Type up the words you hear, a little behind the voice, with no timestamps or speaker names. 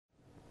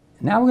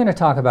Now we're going to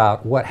talk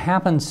about what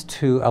happens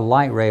to a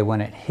light ray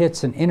when it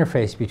hits an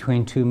interface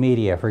between two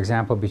media, for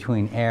example,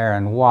 between air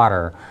and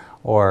water,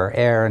 or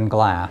air and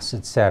glass,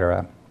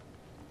 etc.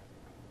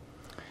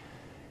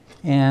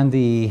 And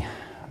the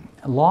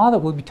law that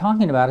we'll be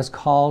talking about is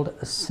called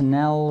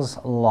Snell's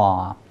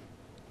law.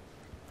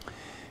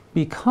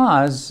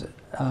 Because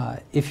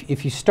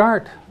if you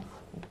start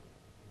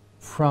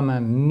from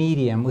a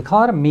medium, we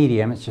call it a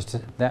medium, it's just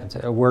that's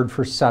a word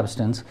for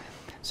substance,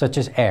 such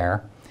as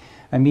air,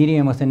 a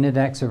medium with an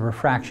index of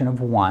refraction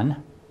of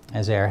 1,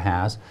 as air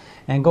has,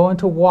 and go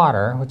into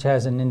water, which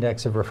has an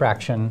index of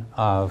refraction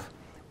of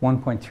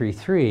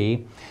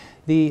 1.33,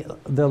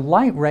 the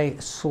light ray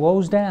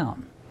slows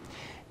down.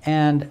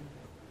 And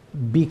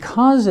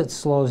because it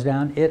slows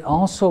down, it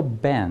also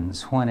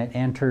bends when it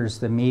enters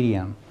the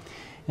medium.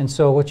 And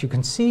so what you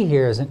can see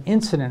here is an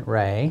incident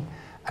ray,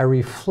 a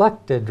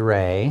reflected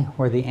ray,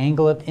 where the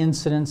angle of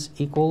incidence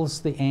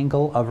equals the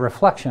angle of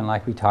reflection,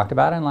 like we talked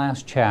about in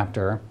last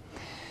chapter.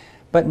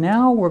 But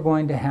now we're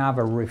going to have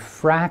a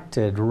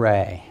refracted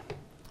ray.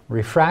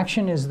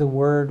 Refraction is the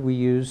word we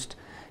used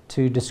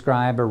to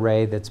describe a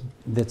ray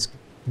that's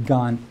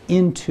gone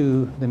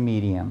into the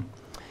medium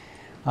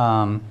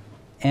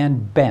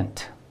and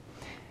bent.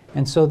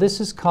 And so this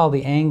is called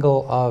the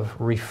angle of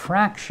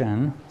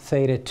refraction,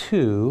 theta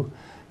 2.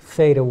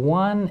 Theta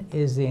 1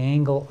 is the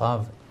angle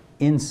of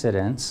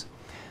incidence.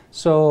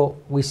 So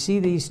we see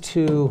these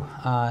two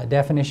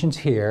definitions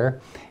here,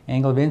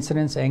 angle of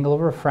incidence, angle of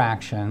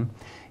refraction.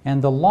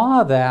 And the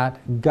law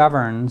that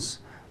governs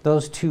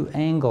those two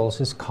angles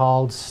is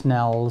called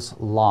Snell's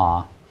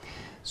law.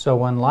 So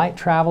when light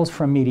travels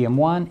from medium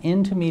 1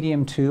 into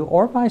medium 2,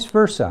 or vice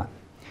versa,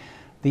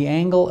 the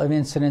angle of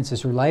incidence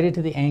is related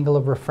to the angle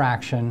of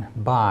refraction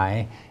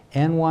by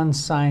n1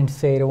 sine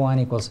theta 1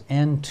 equals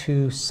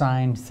n2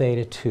 sine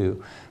theta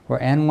 2, where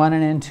n1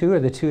 and n2 are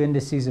the two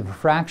indices of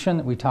refraction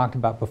that we talked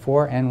about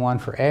before, n1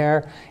 for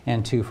air,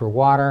 n2 for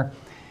water.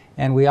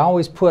 And we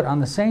always put on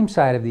the same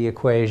side of the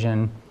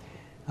equation,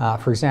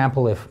 for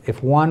example,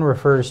 if 1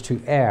 refers to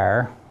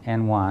air,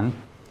 n1,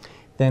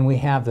 then we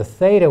have the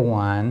theta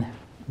 1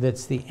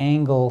 that's the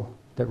angle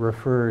that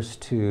refers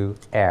to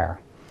air.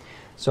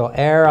 So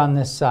air on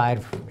this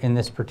side in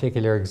this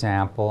particular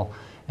example,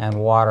 and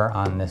water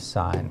on this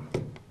side.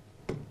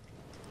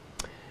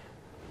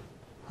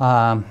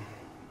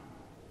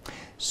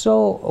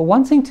 So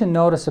one thing to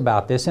notice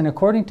about this, and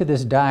according to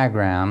this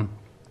diagram,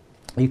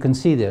 you can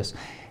see this.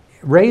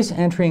 Rays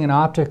entering an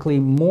optically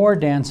more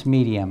dense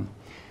medium.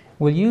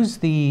 We'll use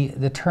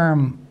the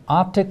term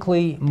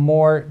optically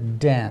more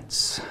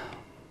dense.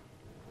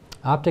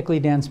 Optically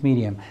dense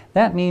medium.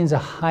 That means a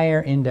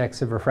higher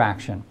index of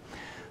refraction.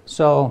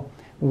 So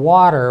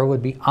water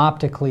would be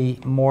optically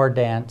more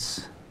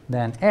dense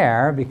than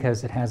air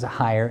because it has a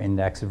higher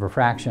index of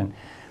refraction.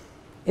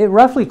 It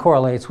roughly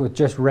correlates with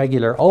just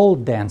regular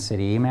old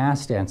density,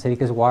 mass density,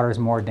 because water is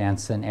more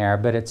dense than air,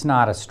 but it's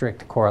not a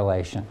strict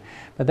correlation.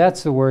 But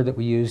that's the word that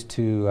we use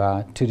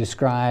to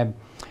describe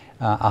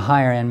a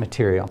higher end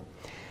material.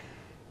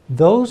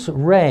 Those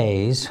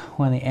rays,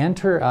 when they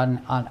enter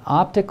an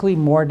optically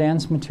more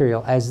dense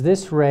material, as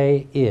this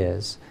ray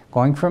is,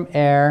 going from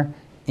air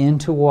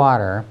into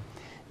water,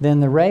 then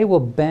the ray will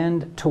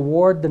bend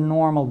toward the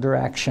normal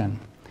direction.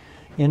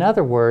 In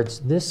other words,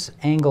 this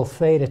angle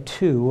theta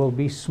 2 will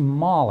be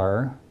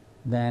smaller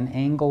than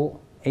angle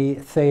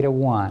theta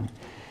 1.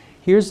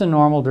 Here's the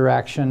normal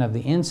direction of the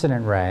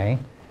incident ray.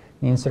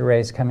 The incident ray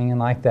is coming in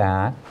like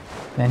that.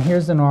 Then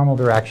here's the normal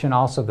direction,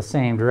 also the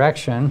same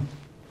direction,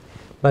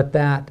 but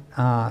that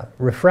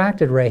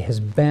refracted ray has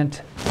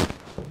bent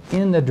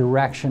in the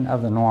direction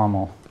of the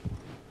normal.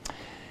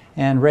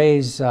 And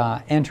rays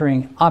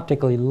entering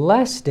optically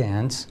less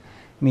dense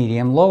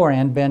medium, lower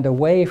end, bend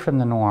away from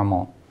the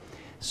normal.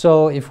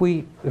 So if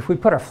we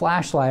put our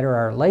flashlight or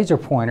our laser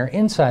pointer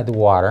inside the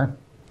water,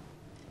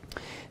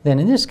 then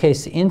in this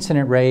case the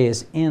incident ray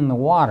is in the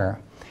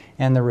water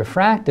and the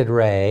refracted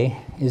ray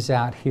is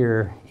out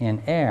here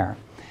in air.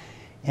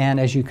 And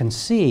as you can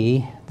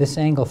see, this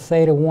angle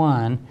theta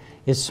 1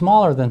 is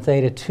smaller than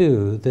theta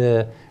 2.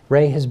 The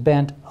ray has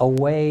bent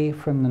away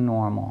from the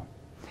normal.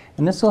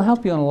 And this will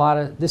help you in a lot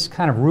of this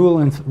kind of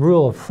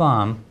rule of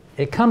thumb.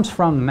 It comes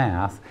from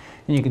math,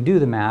 and you can do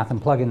the math and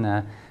plug in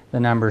the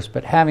numbers,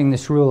 but having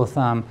this rule of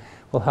thumb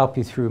will help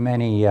you through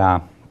many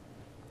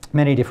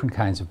different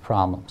kinds of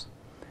problems.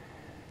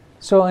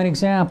 So an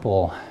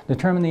example,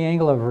 determine the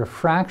angle of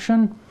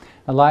refraction.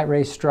 A light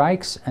ray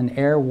strikes an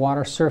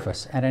air-water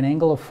surface at an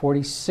angle of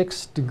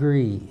 46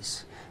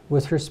 degrees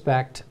with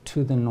respect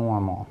to the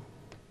normal.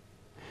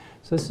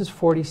 So this is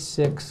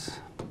 46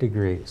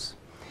 degrees.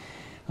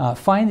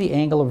 Find the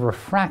angle of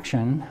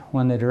refraction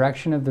when the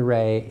direction of the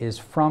ray is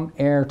from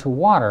air to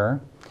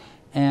water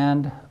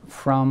and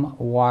from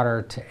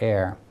water to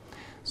air.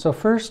 So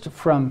first,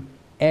 from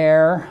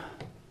air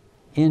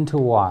into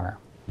water.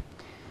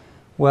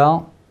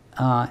 Well,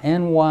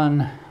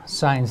 n1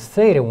 sine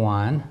theta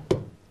 1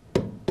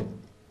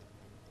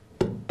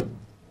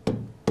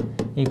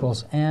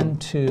 equals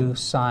n2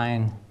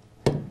 sine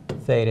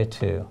theta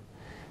 2.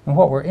 And And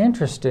what we're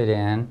interested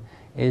in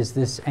is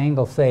this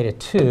angle theta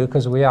 2,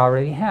 because we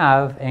already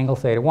have angle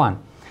theta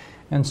 1.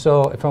 And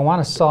so if I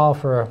want to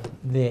solve for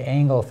the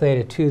angle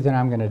theta 2, then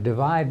I'm going to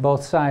divide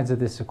both sides of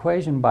this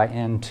equation by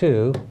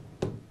n2.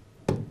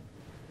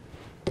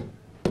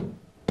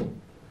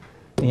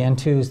 The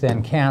n2's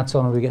then cancel,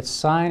 and we get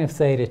sine of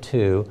theta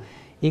 2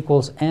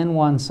 equals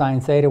n1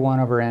 sine theta 1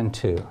 over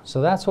n2.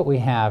 So that's what we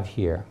have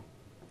here.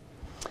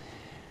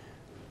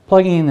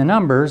 Plugging in the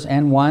numbers,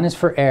 n1 is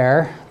for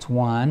air, it's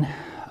 1.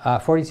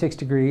 46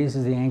 degrees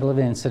is the angle of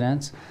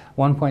incidence.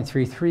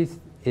 1.33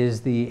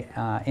 is the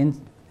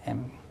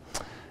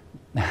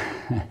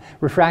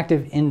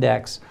refractive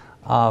index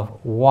of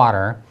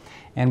water.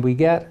 And we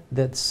get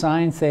that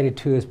sine theta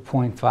 2 is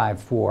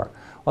 0.54.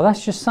 Well,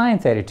 that's just sine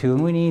theta 2,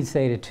 and we need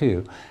theta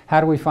 2.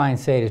 How do we find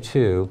theta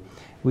 2?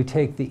 We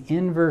take the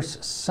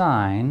inverse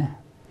sine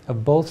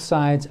of both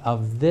sides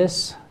of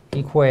this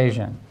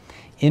equation.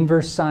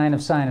 Inverse sine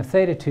of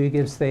theta 2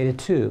 gives theta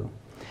 2.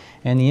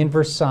 And the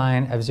inverse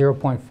sine of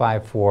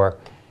 0.54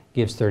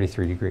 gives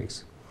 33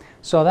 degrees.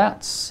 So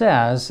that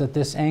says that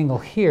this angle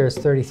here is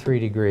 33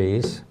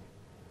 degrees.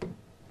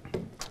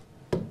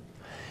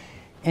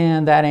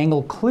 And that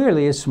angle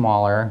clearly is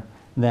smaller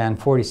than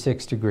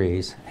 46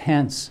 degrees.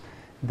 Hence,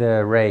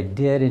 the ray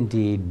did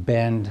indeed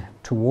bend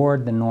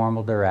toward the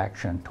normal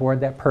direction, toward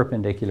that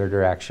perpendicular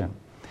direction.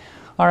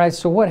 All right,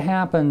 so what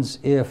happens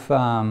if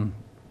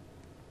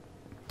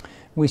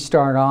we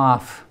start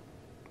off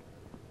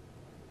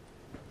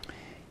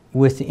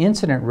with the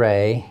incident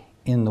ray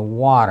in the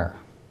water,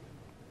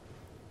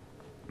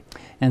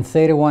 and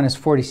theta 1 is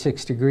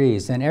 46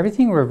 degrees, then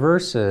everything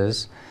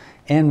reverses.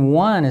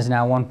 N1 is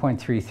now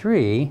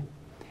 1.33,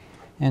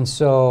 and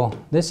so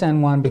this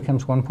N1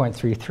 becomes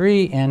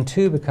 1.33,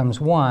 N2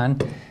 becomes 1,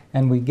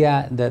 and we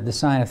get that the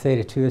sine of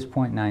theta 2 is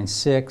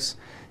 0.96.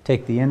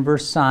 Take the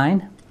inverse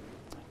sine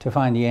to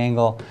find the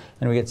angle,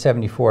 and we get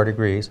 74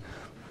 degrees.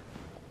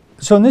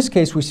 So in this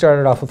case, we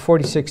started off with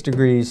 46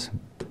 degrees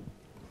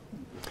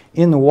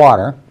in the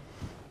water,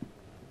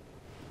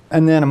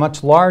 and then a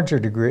much larger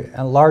degree,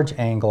 a large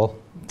angle,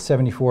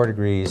 74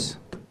 degrees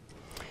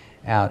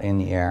out in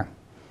the air.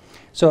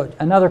 So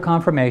another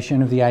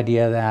confirmation of the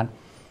idea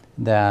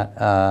that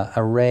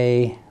a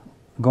ray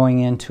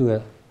going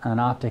into an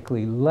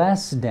optically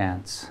less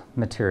dense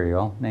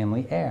material,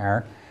 namely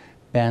air,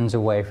 bends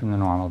away from the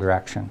normal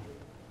direction.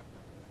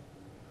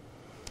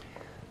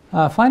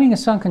 Finding a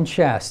sunken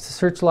chest. The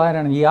searchlight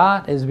on a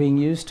yacht is being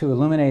used to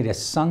illuminate a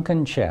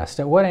sunken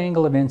chest. At what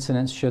angle of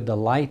incidence should the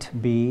light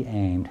be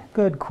aimed?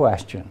 Good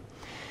question.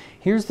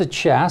 Here's the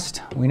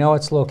chest. We know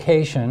its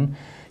location,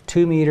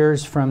 2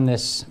 meters from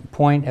this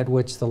point at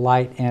which the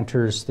light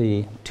enters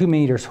 2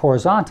 meters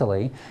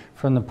horizontally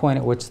from the point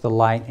at which the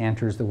light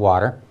enters the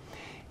water,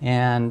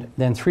 and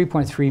then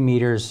 3.3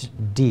 meters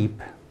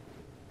deep.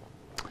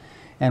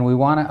 And we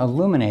want to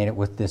illuminate it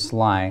with this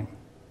light.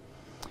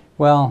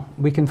 Well,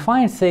 we can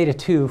find theta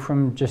 2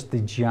 from just the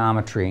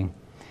geometry.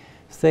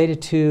 Theta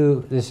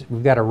 2,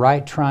 we've got a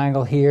right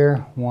triangle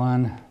here,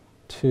 1,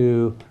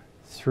 2,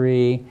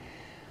 3.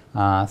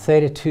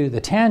 Theta 2,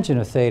 the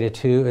tangent of theta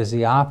 2 is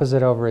the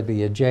opposite over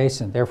the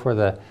adjacent. Therefore,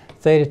 the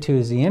theta 2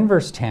 is the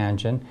inverse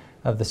tangent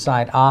of the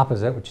side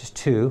opposite, which is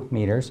 2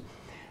 meters,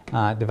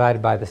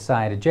 divided by the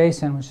side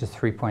adjacent, which is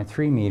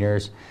 3.3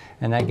 meters,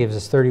 and that gives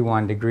us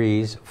 31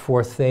 degrees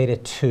for theta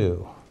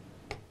 2.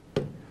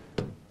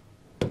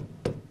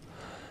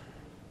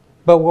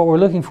 But what we're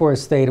looking for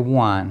is theta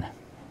 1.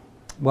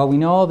 Well, we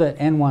know that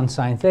n1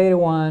 sine theta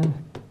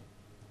 1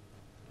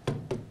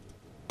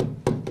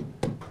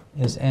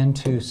 is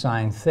n2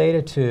 sine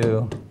theta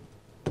 2.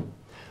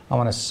 I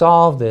want to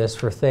solve this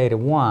for theta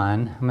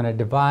 1. I'm going to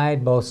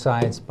divide both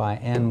sides by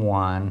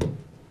n1.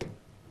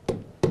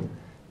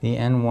 The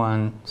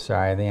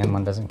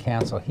n1 doesn't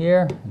cancel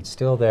here. It's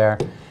still there.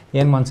 The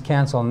n1's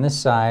cancel on this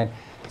side.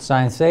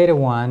 Sine theta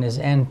 1 is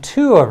n2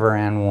 over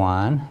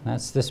n1.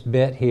 That's this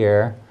bit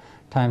here,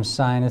 times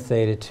sine of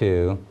theta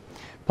 2.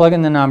 Plug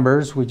in the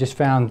numbers. We just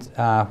found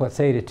what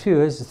theta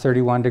 2 is,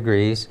 31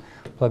 degrees.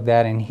 Plug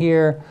that in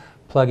here.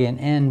 Plug in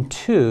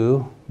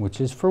n2,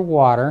 which is for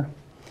water,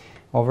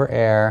 over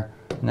air,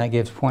 and that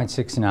gives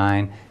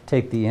 0.69.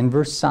 Take the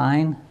inverse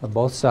sine of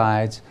both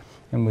sides,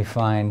 and we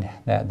find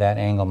that that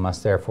angle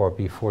must therefore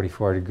be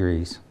 44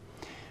 degrees,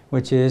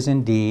 which is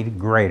indeed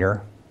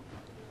greater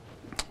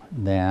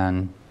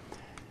than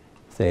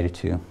theta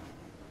 2.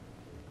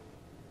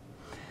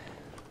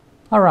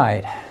 All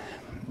right,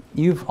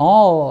 you've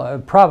all,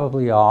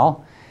 probably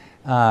all,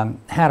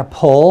 had a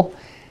pole,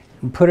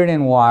 put it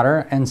in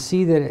water, and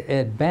see that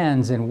it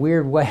bends in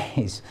weird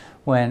ways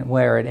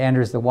where it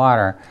enters the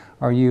water.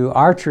 Or you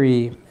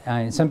archery,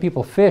 some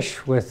people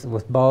fish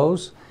with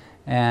bows,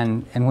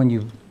 and when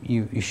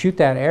you shoot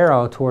that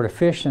arrow toward a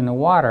fish in the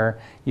water,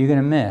 you're going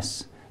to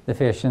miss the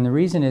fish. And the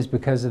reason is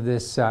because of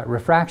this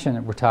refraction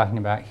that we're talking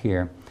about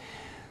here.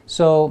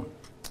 So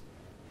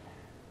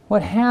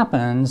what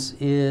happens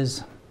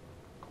is,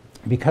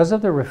 because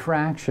of the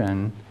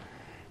refraction,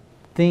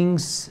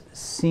 things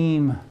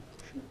seem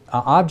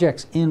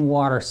objects in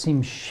water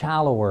seem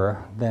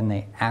shallower than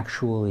they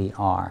actually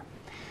are.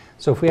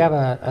 So if we have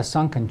a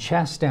sunken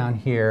chest down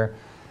here,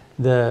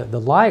 the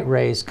light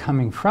rays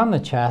coming from the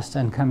chest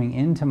and coming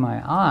into my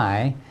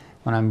eye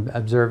when I'm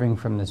observing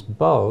from this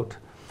boat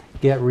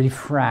get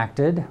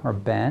refracted or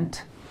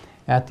bent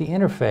at the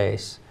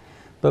interface.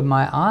 But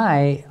my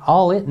eye,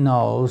 all it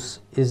knows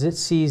is it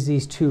sees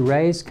these two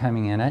rays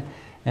coming in it,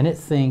 and it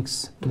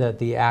thinks that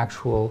the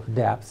actual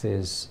depth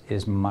is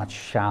much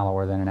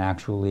shallower than it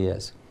actually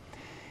is.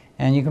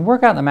 And you can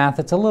work out the math.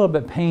 It's a little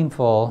bit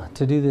painful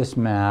to do this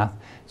math,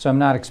 so I'm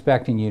not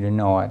expecting you to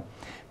know it.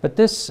 But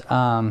this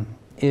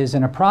is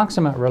an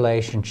approximate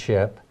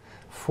relationship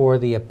for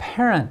the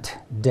apparent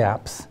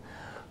depth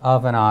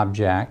of an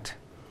object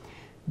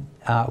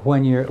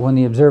when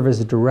the observer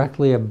is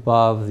directly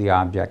above the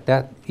object.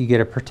 That you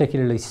get a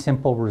particularly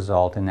simple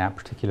result in that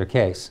particular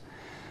case.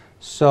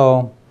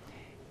 So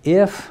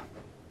if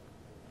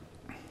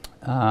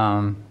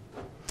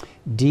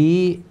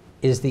d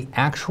is the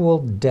actual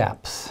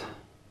depth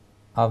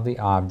of the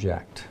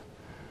object,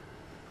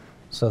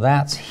 so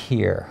that's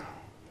here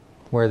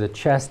where the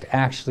chest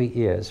actually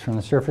is, from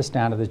the surface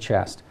down to the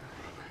chest.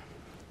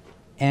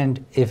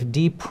 And if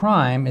d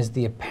prime is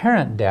the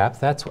apparent depth,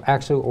 that's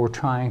actually what we're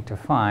trying to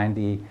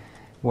find,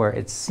 where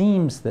it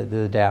seems that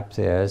the depth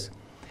is,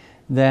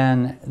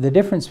 then the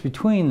difference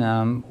between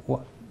them,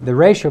 the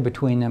ratio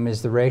between them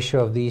is the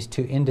ratio of these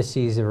two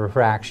indices of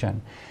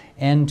refraction,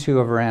 n2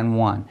 over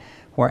n1,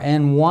 where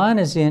n1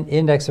 is the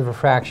index of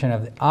refraction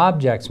of the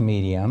object's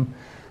medium,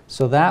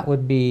 so that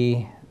would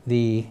be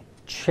the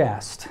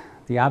chest,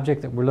 the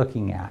object that we're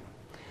looking at.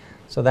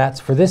 So that's,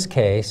 for this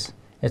case,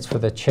 it's for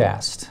the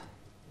chest.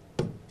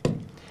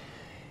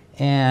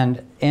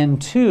 And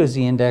n2 is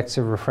the index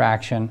of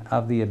refraction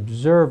of the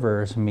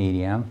observer's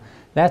medium.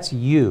 That's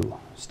u,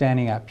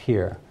 standing up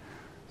here.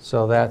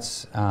 So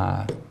that's,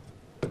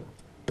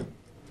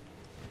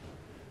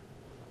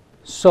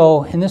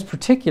 so in this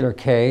particular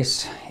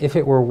case, if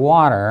it were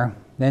water,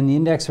 then the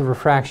index of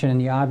refraction in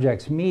the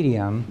object's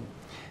medium,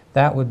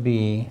 that would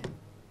be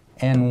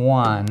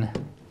n1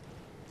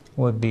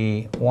 would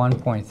be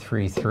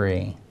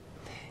 1.33.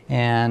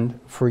 And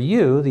for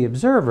you, the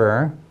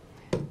observer,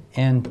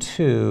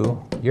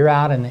 n2, you're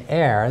out in the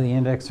air, the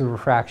index of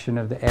refraction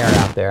of the air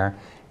out there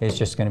is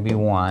just going to be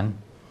 1.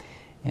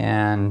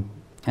 And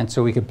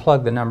so we could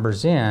plug the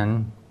numbers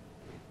in,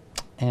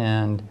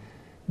 and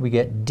we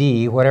get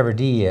d, whatever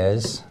d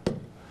is,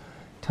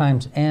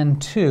 times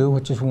n2,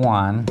 which is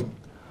 1,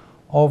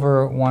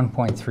 over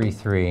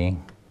 1.33.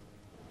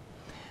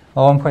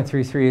 Well,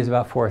 1.33 is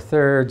about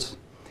 4/3.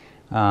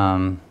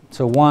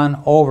 So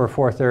 1 over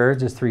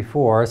 4/3 is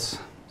 3/4.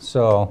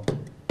 So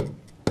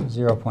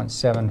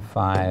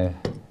 0.75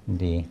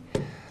 d.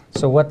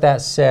 So what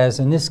that says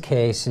in this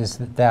case is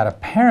that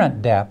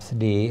apparent depth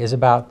d is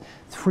about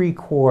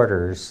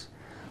 3/4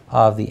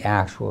 of the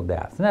actual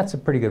depth. And that's a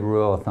pretty good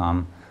rule of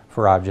thumb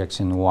for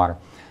objects in the water.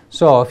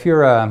 So if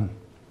you're a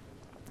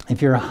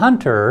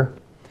hunter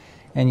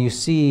and you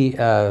see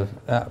a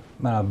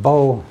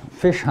bow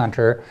fish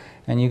hunter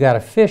and you got a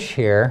fish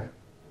here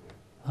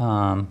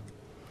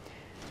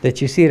that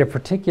you see at a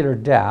particular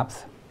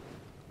depth,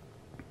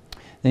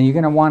 then you're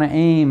going to want to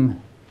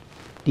aim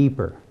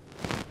deeper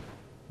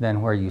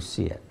than where you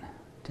see it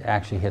to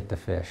actually hit the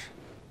fish.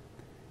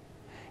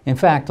 In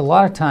fact, a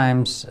lot of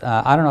times,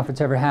 I don't know if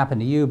it's ever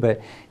happened to you,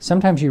 but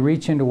sometimes you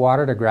reach into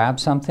water to grab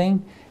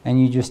something and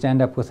you just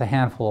end up with a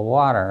handful of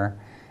water.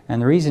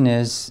 And the reason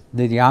is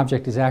that the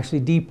object is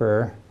actually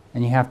deeper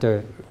and you have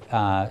to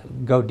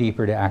go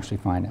deeper to actually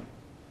find it.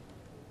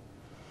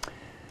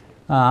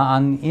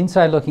 On the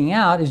inside looking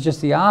out is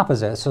just the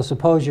opposite. So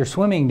suppose you're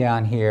swimming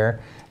down here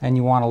and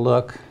you want to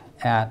look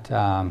at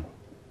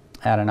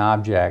an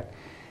object.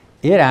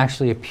 It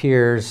actually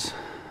appears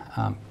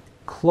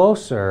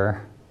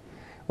closer.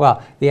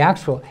 Well,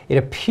 it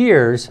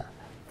appears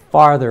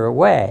farther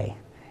away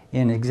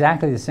in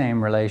exactly the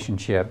same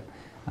relationship,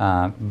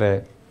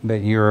 but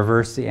you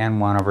reverse the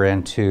n1 over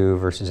n2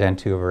 versus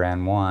n2 over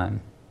n1.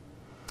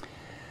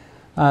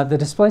 The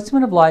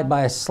displacement of light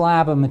by a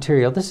slab of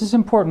material. This is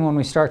important when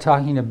we start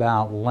talking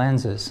about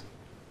lenses.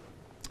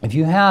 If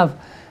you have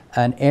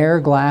an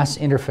air-glass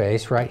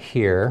interface right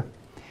here,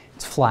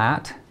 it's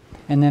flat,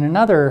 and then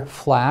another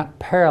flat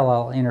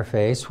parallel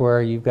interface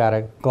where you've got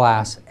a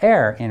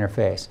glass-air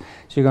interface.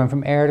 So you're going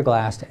from air to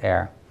glass to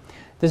air.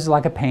 This is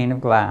like a pane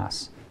of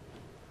glass.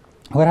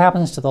 What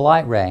happens to the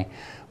light ray?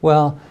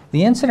 Well,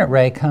 the incident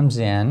ray comes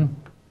in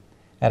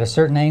at a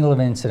certain angle of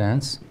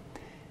incidence.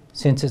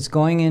 Since it's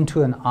going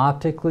into an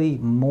optically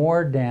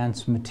more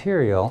dense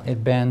material,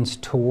 it bends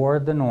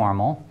toward the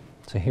normal.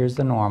 So here's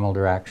the normal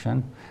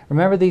direction.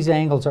 Remember, these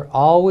angles are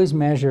always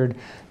measured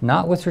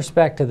not with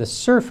respect to the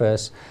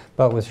surface,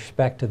 but with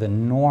respect to the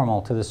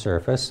normal to the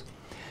surface.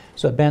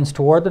 So it bends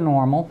toward the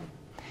normal.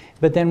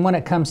 But then when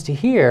it comes to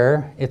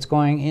here, it's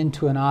going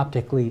into an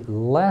optically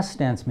less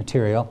dense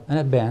material, and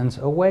it bends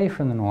away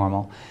from the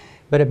normal.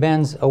 But it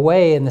bends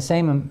away in the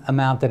same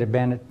amount that it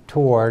bent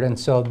toward, and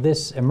so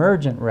this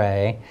emergent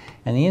ray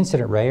and the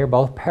incident ray are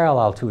both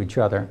parallel to each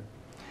other.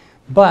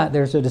 but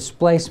there's a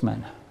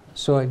displacement,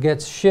 so it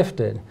gets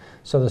shifted.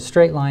 So the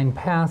straight line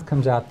path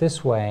comes out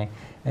this way,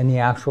 and the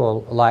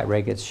actual light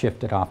ray gets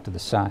shifted off to the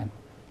side.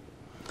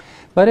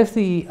 But if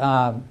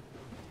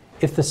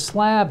the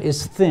slab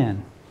is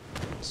thin,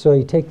 so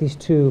you take these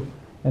two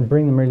and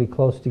bring them really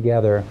close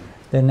together,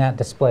 then that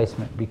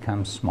displacement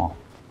becomes small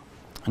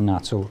and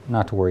not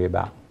to worry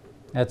about.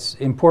 That's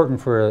important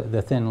for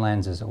the thin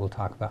lenses that we'll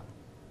talk about.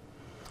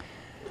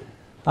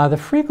 The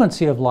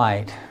frequency of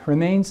light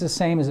remains the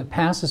same as it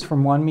passes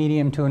from one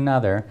medium to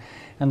another,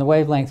 and the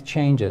wavelength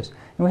changes.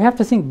 And we have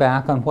to think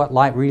back on what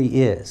light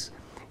really is.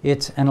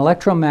 It's an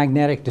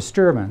electromagnetic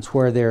disturbance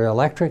where there are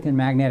electric and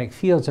magnetic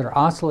fields that are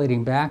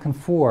oscillating back and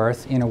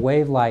forth in a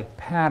wave-like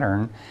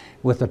pattern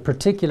with a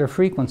particular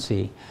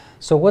frequency.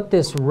 So what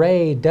this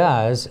ray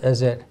does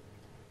as it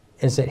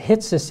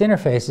hits this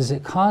interface is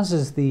it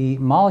causes the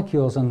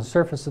molecules on the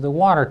surface of the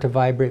water to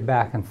vibrate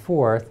back and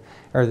forth,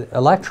 or the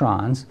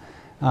electrons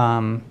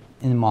in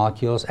the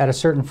molecules at a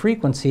certain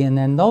frequency, and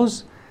then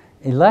those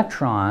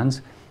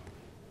electrons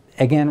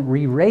again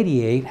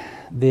re-radiate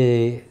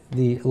the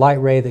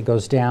light ray that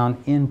goes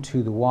down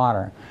into the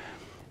water.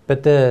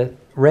 But the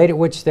rate at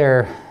which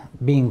they're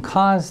being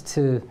caused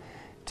to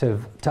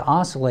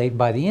oscillate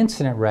by the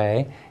incident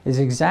ray is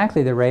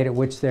exactly the rate at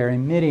which they're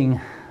emitting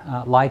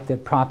light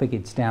that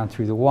propagates down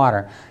through the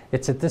water.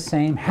 It's at the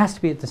same, has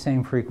to be at the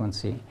same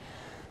frequency.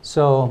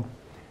 So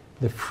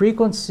the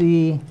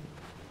frequency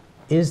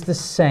is the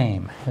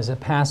same as it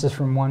passes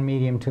from one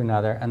medium to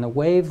another, and the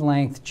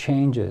wavelength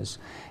changes.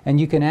 And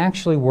you can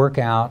actually work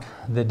out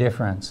the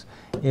difference.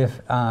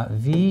 If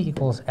V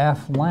equals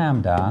F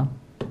lambda,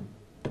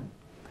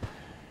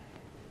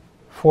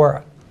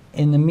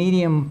 in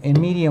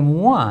medium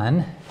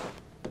 1,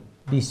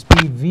 the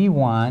speed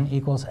V1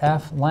 equals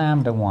F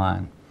lambda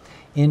 1.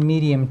 In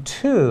medium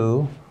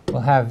 2,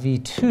 we'll have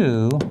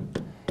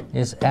V2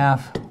 is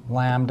F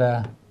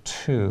lambda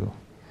 2.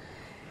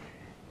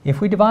 If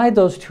we divide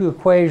those two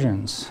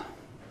equations,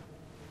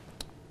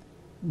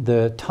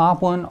 the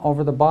top one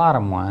over the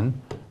bottom one,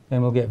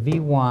 then we'll get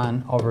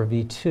V1 over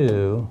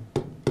V2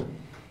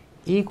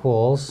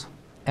 equals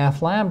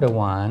F lambda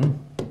 1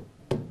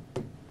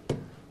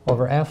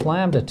 over F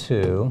lambda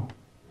 2.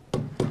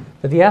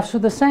 But the F's are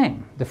the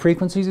same. The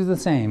frequencies are the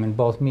same in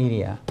both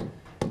media.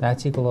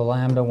 That's equal to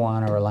lambda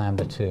 1 over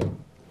lambda 2.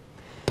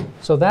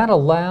 So that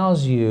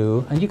allows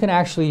you, and you can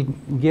actually,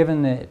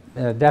 given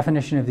the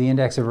definition of the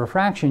index of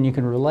refraction, you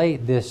can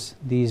relate these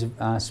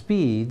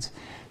speeds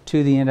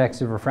to the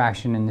index of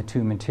refraction in the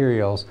two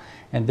materials,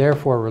 and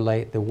therefore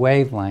relate the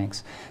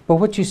wavelengths. But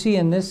what you see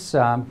in this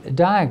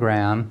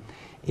diagram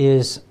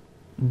is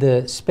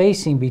the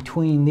spacing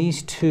between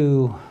these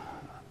two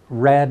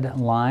red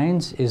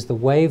lines is the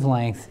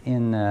wavelength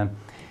in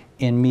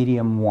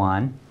medium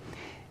 1,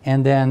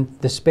 and then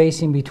the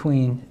spacing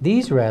between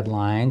these red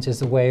lines is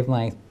the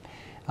wavelength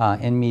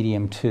in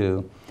medium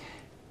 2.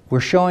 We're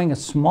showing a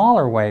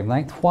smaller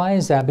wavelength. Why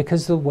is that?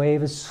 Because the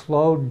wave is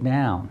slowed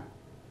down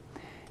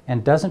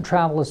and doesn't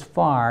travel as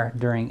far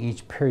during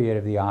each period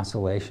of the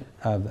oscillation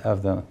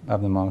of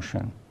the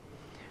motion.